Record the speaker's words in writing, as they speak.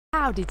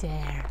Howdy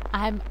there,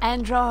 I'm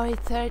Android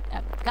third.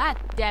 God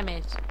damn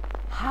it!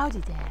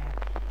 Howdy there,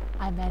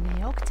 I'm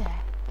Enéh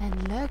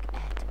and look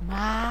at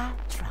my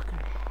trucker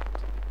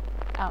hat.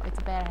 Oh, it's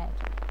a bear head.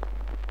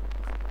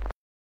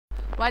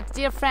 What,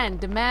 dear friend,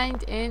 the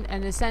mind in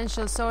an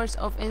essential source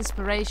of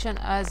inspiration,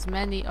 as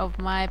many of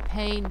my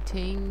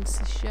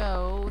paintings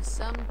show.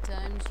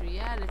 Sometimes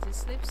reality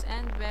slips,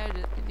 and where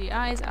the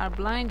eyes are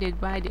blinded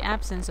by the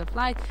absence of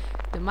light,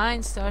 the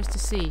mind starts to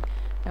see.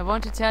 I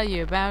want to tell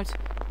you about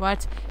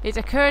what it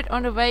occurred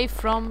on the way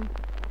from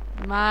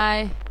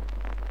my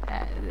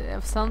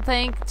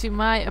something to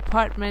my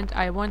apartment.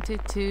 I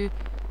wanted to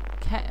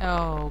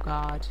oh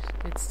god,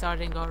 it's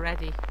starting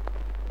already.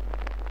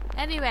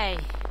 Anyway,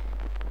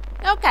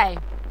 okay,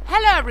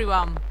 hello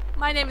everyone,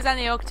 my name is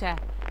Enéh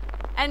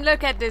and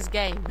look at this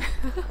game.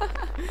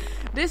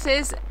 This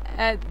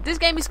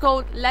game is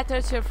called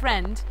Letter to a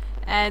Friend,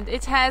 and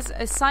it has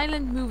a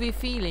silent movie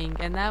feeling,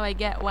 and now I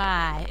get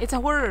why. It's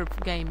a horror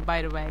game,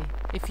 by the way,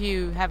 if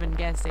you haven't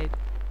guessed it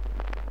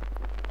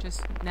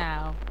just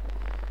now.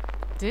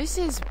 This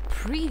is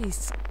really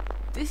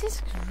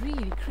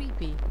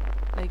creepy.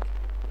 Like,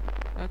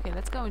 okay,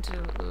 let's go into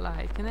the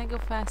light. Can I go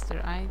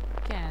faster? I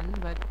can,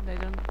 but I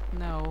don't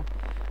know.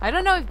 I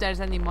don't know if there's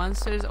any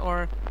monsters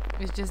or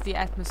it's just the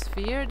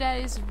atmosphere that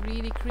is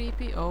really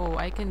creepy. Oh,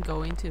 I can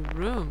go into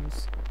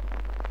rooms.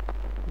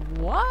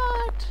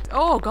 What?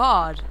 Oh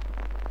god.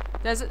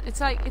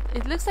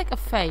 It looks like a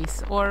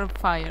face or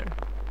fire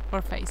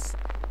or face.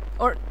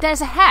 Or there's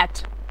a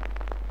hat.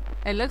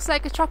 It looks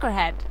like a trucker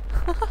hat.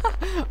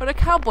 Or a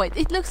cowboy.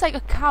 It looks like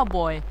a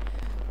cowboy.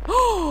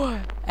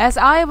 As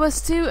I was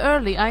too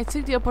early, I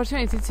took the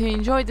opportunity to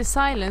enjoy the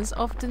silence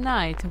of the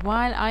night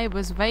while I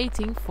was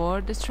waiting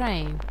for the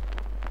train.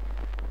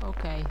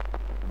 Okay.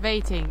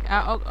 Waiting.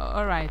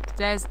 Alright.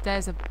 There's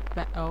a...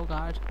 oh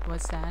god.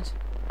 What's that?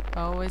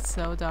 Oh, it's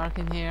so dark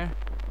in here.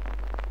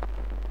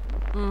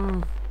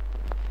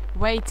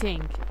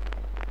 Waiting.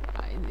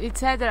 It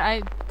said that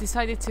I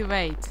decided to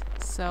wait.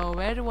 So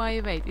where do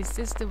I wait? Is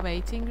this the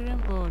waiting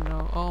room? Oh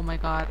no. Oh my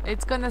god.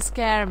 It's gonna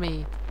scare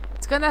me.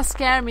 It's gonna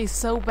scare me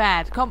so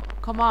bad. Come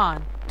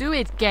on. Do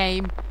it,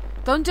 game.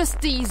 Don't just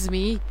tease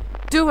me.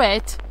 Do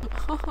it.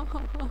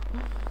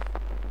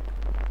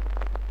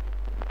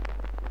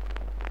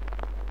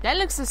 That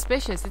looks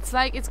suspicious. It's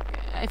like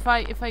if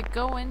I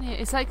go in here,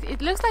 it's like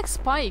it looks like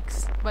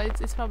spikes,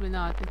 but it's probably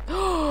not.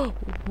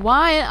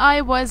 While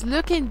I was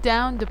looking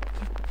down the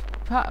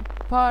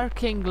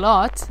parking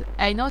lot,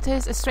 I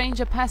noticed a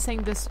stranger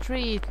passing the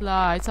street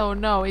lights. Oh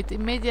no! It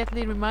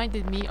immediately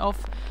reminded me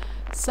of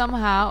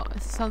somehow.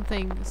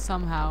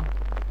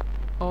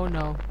 Oh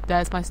no!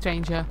 There's my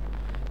stranger.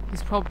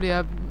 He's probably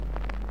a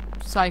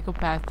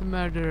psychopath, a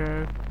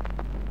murderer.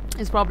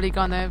 He's probably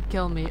gonna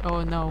kill me.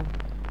 Oh no!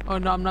 Oh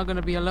no, I'm not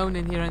gonna be alone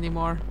in here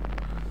anymore.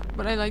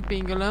 But I like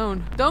being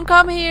alone. Don't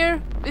come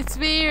here! It's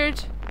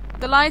weird!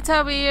 The lights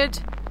are weird!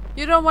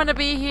 You don't wanna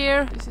be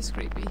here! This is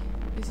creepy.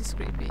 This is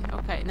creepy.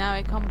 Okay, now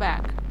I come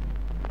back.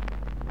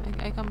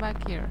 I come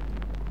back here.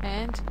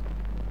 And...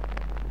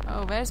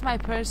 oh, where's my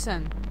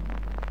person?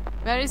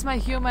 Where is my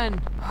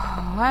human?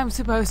 Oh, I'm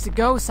supposed to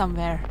go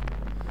somewhere.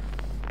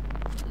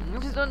 I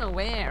just don't know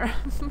where.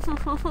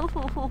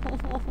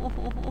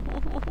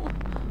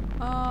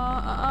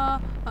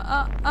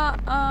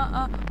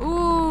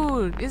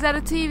 Ooh, is that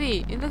a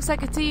TV? It looks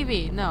like a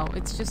TV. No,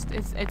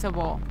 it's a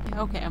wall.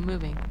 Okay, I'm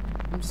moving.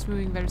 I'm just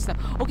moving very slow.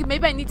 Okay,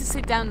 maybe I need to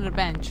sit down on a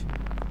bench.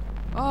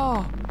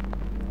 Oh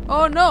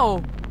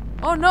no!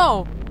 Oh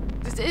no!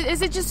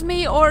 Is it just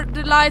me, or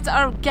the lights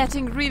are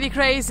getting really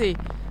crazy?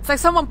 It's like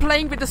someone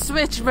playing with the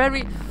switch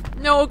very...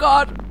 no,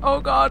 god! Oh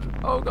god!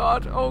 Oh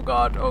god! Oh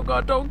god! Oh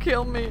god! Don't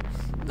kill me!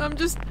 I'm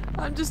just...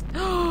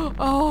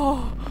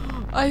 oh!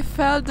 I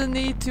felt the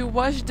need to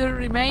wash the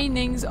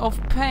remainings of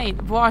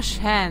paint. Wash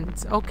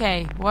hands.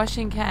 Okay,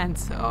 washing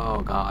hands.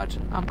 Oh god,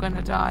 I'm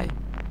gonna die.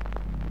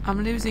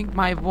 I'm losing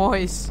my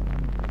voice.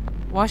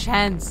 Wash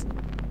hands.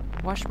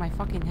 Wash my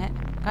fucking hand.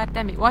 God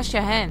damn it, wash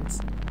your hands.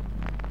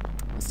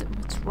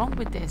 What's wrong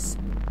with this?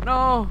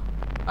 No,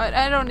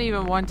 I don't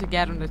even want to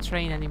get on the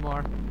train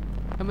anymore.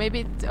 Or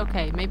maybe it's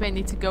okay, maybe I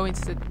need to go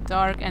into the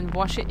dark and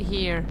wash it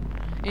here.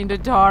 In the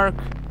dark.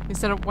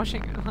 Instead of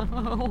washing it.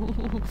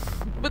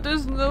 But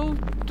there's no...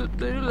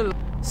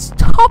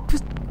 Stop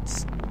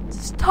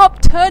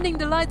turning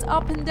the lights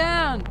up and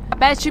down. I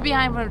bet you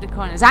behind one of the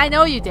corners. I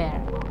know you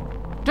dare.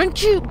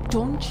 Don't you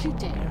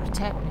dare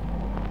attack me.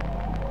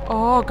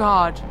 Oh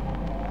god.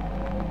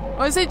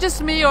 Or is it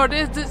just me, or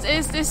is this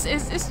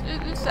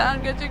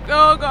sound getting...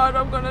 oh god,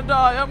 I'm gonna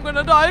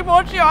die.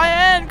 Watch your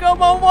hand.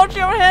 Come on, watch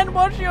your hand.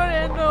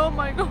 Oh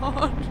my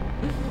god.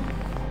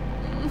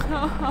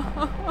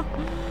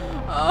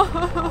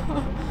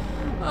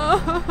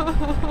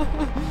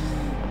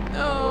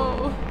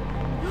 No.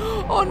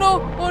 Oh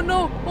no, oh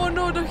no, oh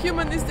no, the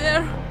human is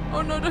there.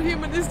 Oh no, the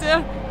human is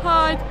there.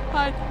 Hide.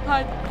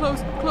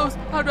 Close.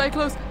 How do I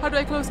close?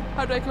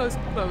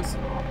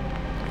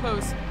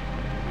 Close.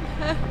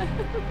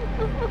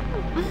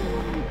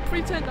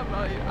 Pretend I'm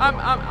not you.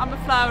 I'm a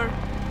flower.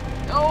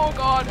 Oh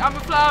god, I'm a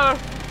flower.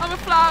 I'm a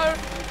flower.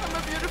 I'm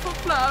a beautiful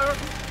flower.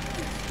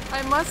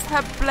 I must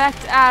have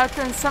blacked out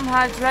and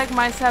somehow dragged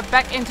myself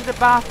back into the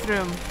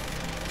bathroom.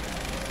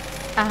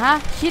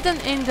 Hidden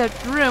in the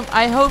room,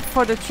 I hope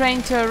for the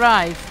train to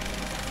arrive.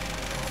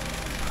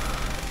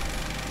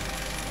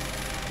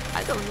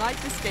 I don't like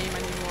this game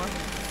anymore.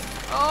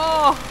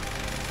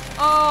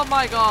 Oh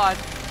my god.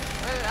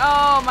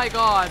 Oh my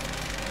god.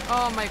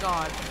 Oh my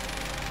god.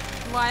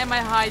 Why am I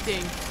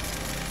hiding?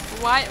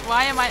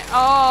 Why am I?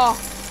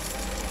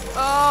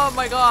 Oh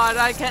my god.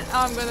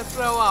 I'm gonna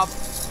throw up.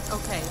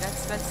 Okay,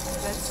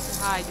 let's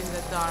hide in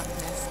the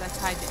darkness. Let's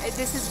hide.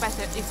 This is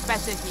better. It's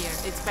better here.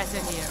 It's better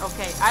here.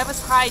 Okay, I was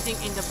hiding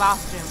in the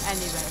bathroom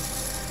anyway.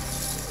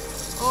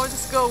 Oh,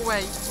 just go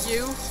away.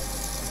 You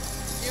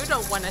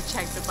don't want to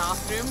check the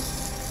bathroom.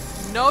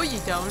 No, you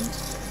don't.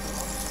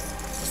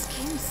 This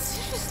game is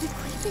seriously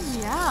creeping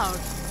me out.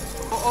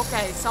 Oh,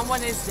 okay,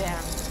 someone is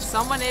there.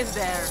 Someone is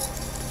there.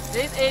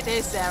 It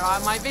is there.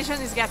 My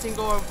vision is getting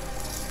more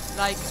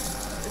like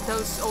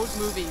those old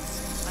movies.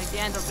 Like the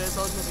end of those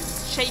old movies.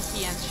 It's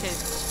shaky and shit.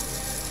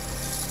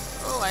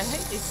 Oh, I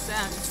hate this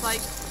sound. It's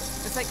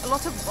like a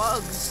lot of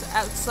bugs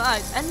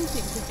outside.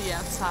 Anything could be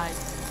outside.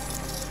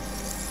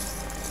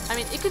 I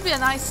mean, it could be a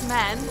nice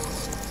man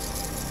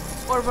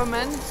or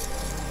woman.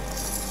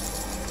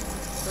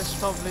 That's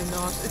probably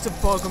not. It's a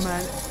bug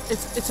man.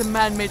 It's a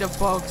man made of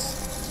bugs.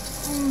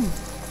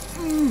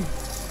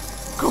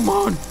 Come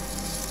on.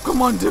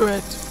 Come on, do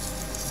it.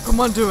 Come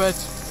on, do it.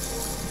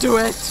 Do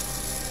it.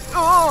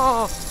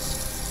 Oh!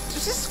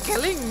 This is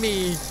killing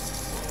me.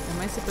 Am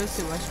I supposed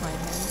to wash my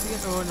hands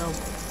again? Oh no.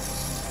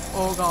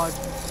 Oh god.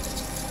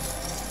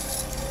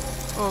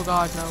 Oh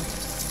god, no.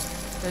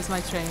 There's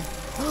my train.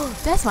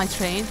 There's my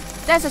train.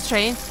 There's a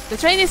train. The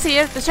train is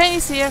here. The train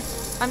is here.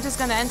 I'm just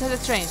gonna enter the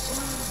train.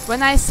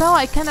 When I saw,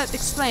 I cannot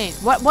explain.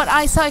 What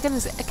I saw, I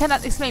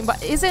cannot explain.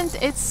 But isn't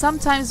it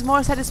sometimes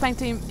more satisfying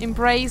to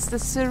embrace the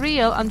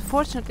surreal?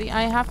 Unfortunately,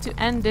 I have to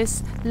end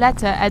this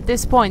letter at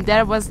this point.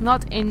 There was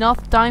not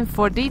enough time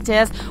for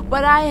details,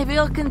 but I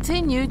will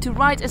continue to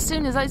write as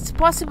soon as it's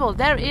possible.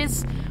 There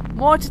is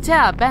more to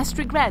tell. Best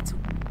regrets.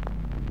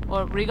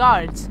 Or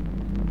regards.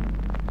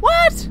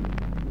 What?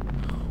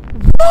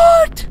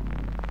 What?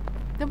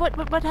 Then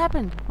what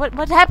happened?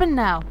 What happened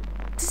now?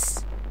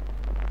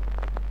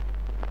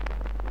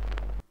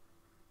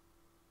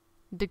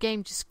 The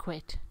game just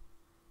quit.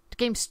 The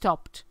game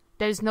stopped.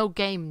 There is no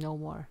game no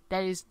more.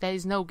 There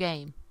is no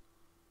game.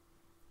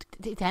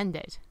 It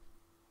ended.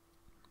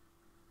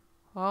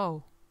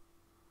 Oh.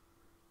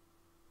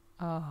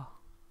 I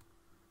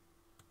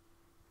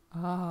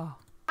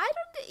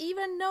don't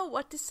even know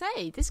what to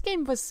say. This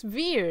game was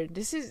weird.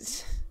 This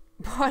is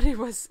but it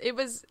was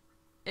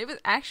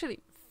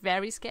actually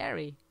very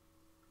scary.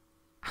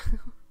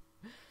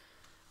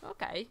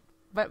 Okay.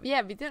 But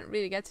yeah, we didn't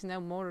really get to know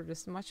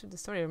much of the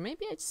story. Or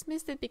maybe I just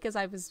missed it because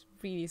I was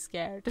really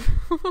scared.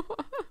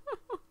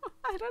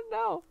 I don't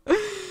know.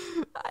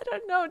 I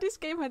don't know. This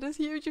game had a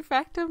huge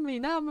effect on me.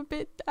 Now I'm a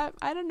bit...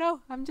 I don't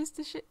know. I'm just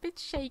a bit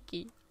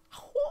shaky.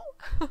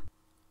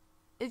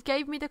 It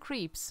gave me the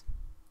creeps.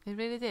 It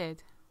really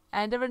did.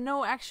 And there were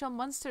no actual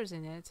monsters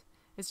in it.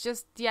 It's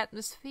just the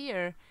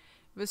atmosphere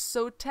was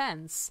so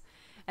tense.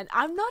 And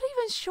I'm not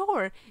even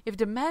sure if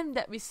the man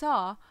that we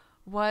saw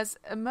was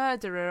a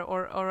murderer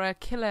or a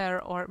killer,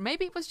 or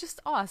maybe it was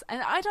just us,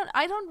 and I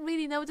don't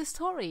really know the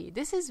story.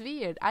 This is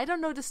weird. I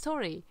don't know the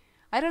story.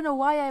 I don't know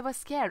why I was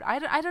scared. I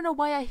don't know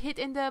why I hid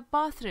in the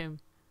bathroom.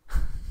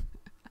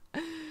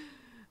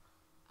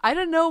 I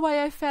don't know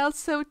why I felt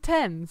so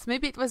tense.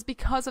 Maybe it was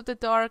because of the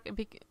dark.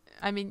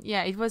 I mean,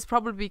 yeah, it was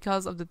probably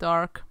because of the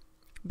dark,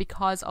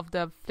 because of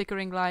the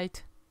flickering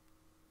light,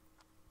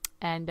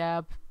 and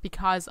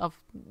because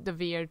of the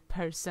weird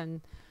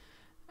person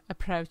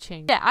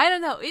approaching. Yeah, I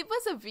don't know. It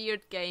was a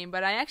weird game,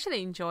 but I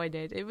actually enjoyed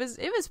it. It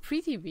was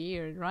pretty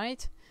weird,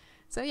 right?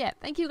 So yeah,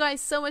 thank you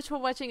guys so much for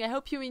watching. I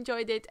hope you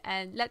enjoyed it,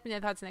 and let me know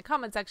your thoughts in the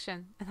comment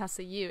section, and I'll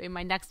see you in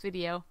my next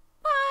video.